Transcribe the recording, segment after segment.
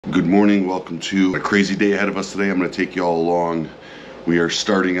Good morning, welcome to a crazy day ahead of us today. I'm going to take you all along. We are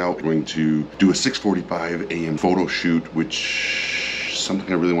starting out going to do a 6:45 a.m. photo shoot, which is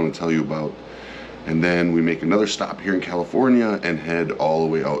something I really want to tell you about. And then we make another stop here in California and head all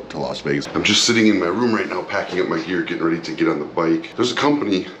the way out to Las Vegas. I'm just sitting in my room right now, packing up my gear, getting ready to get on the bike. There's a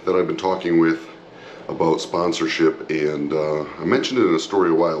company that I've been talking with about sponsorship, and I mentioned it in a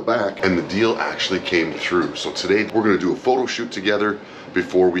story a while back, and the deal actually came through. So today we're gonna do a photo shoot together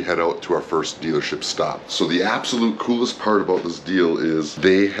before we head out to our first dealership stop. So the absolute coolest part about this deal is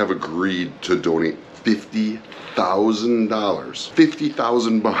they have agreed to donate $50,000,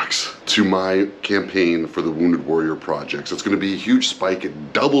 50,000 bucks to my campaign for the Wounded Warrior Project. So it's gonna be a huge spike.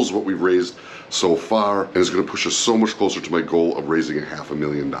 It doubles what we've raised so far, and it's gonna push us so much closer to my goal of raising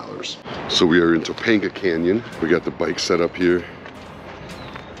 $500,000. So we are in Topanga Canyon. We got the bike set up here.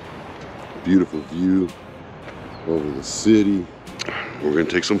 Beautiful view over the city. We're gonna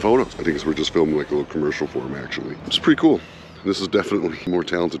take some photos. I think we're just filming like a little commercial for them, actually. It's pretty cool. This is definitely more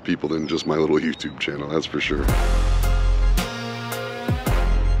talented people than just my little YouTube channel, that's for sure.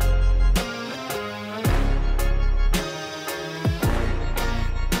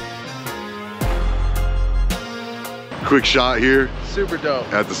 Quick shot here. Super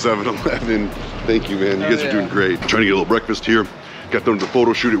dope. At the 7-Eleven. Thank you, man. You guys are doing great. Trying to get a little breakfast here. Got done with the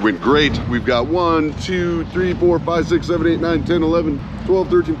photo shoot, it went great. We've got 1, 2, 3, 4, 5, 6, 7, 8, 9, 10, 11, 12,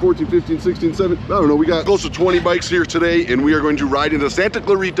 13, 14, 15, 16, 17. I don't know, we got close to 20 bikes here today, and we are going to ride into Santa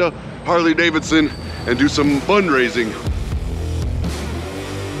Clarita, Harley Davidson, and do some fundraising.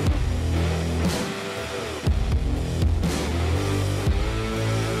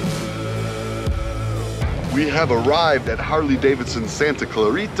 We have arrived at Harley Davidson Santa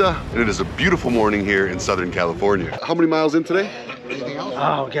Clarita, and it is a beautiful morning here in Southern California. How many miles in today?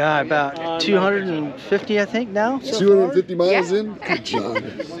 Oh God, about 250 I think now. 250 miles in? Good job.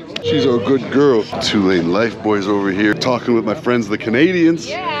 She's a good girl. Two-lane life boys over here talking with my friends the Canadians.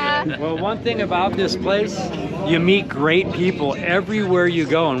 Well, one thing about this place, you meet great people everywhere you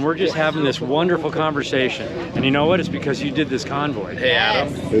go, and we're just having this wonderful conversation. And you know what? It's because you did this convoy. Hey,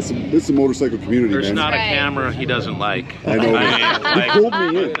 Adam. It's a motorcycle community, There's man. not a camera he doesn't like. I know. He pulled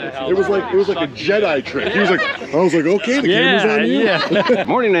me in. It was like a Jedi trick. He was like, I was like, okay, the camera's on you. Yeah.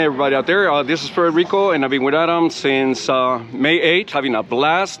 Morning, everybody out there. This is Federico, and I've been with Adam since May 8th, having a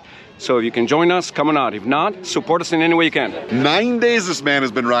blast. So if you can join us, come on out. If not, support us in any way you can. 9 days this man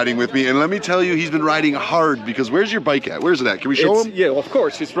has been riding with me, and let me tell you, he's been riding hard, because where's your bike at? Where's it at? Can we show him? Yeah, of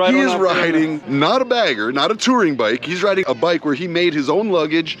course. It's right. He is riding not a bagger, not a touring bike. He's riding a bike where he made his own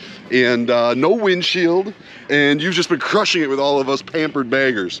luggage and no windshield, and you've just been crushing it with all of us pampered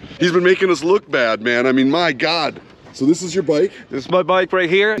baggers. He's been making us look bad, man. I mean, my God. So this is your bike? This is my bike right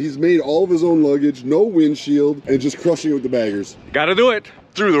here. He's made all of his own luggage, no windshield, and just crushing it with the baggers. Gotta do it.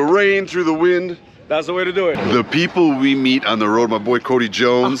 Through the rain, through the wind. That's the way to do it. The people we meet on the road, my boy Cody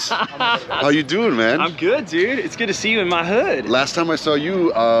Jones. How you doing, man? I'm good, dude. It's good to see you in my hood. Last time I saw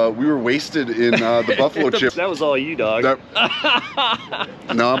you, we were wasted in the buffalo chip. That was all you, dog. No,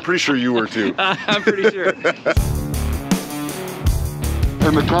 I'm pretty sure you were too. I'm pretty sure.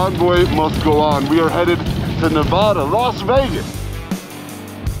 And the convoy must go on. We are headed to Nevada, Las Vegas.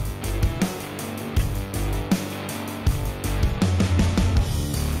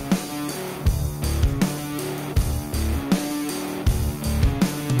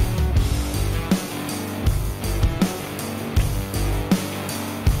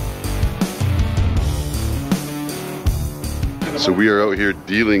 So we are out here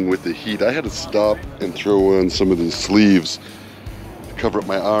dealing with the heat. I had to stop and throw on some of the sleeves to cover up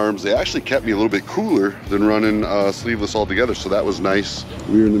my arms. They actually kept me a little bit cooler than running sleeveless altogether, so that was nice.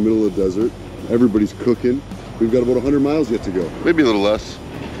 We're in the middle of the desert. Everybody's cooking. We've got about 100 miles yet to go. Maybe a little less.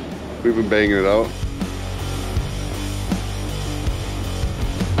 We've been banging it out.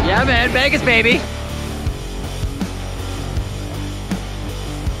 Yeah, man, Vegas, baby.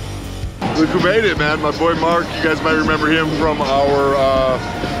 Look who made it, man. My boy Mark. You guys might remember him from our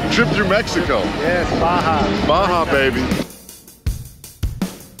trip through Mexico. Yes, Baja. Baja, baby.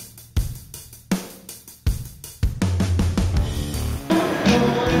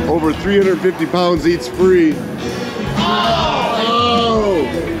 Over 350 pounds eats free. Oh!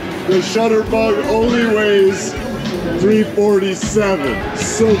 The Shutterbug only weighs 347.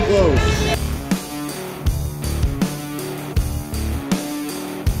 So close.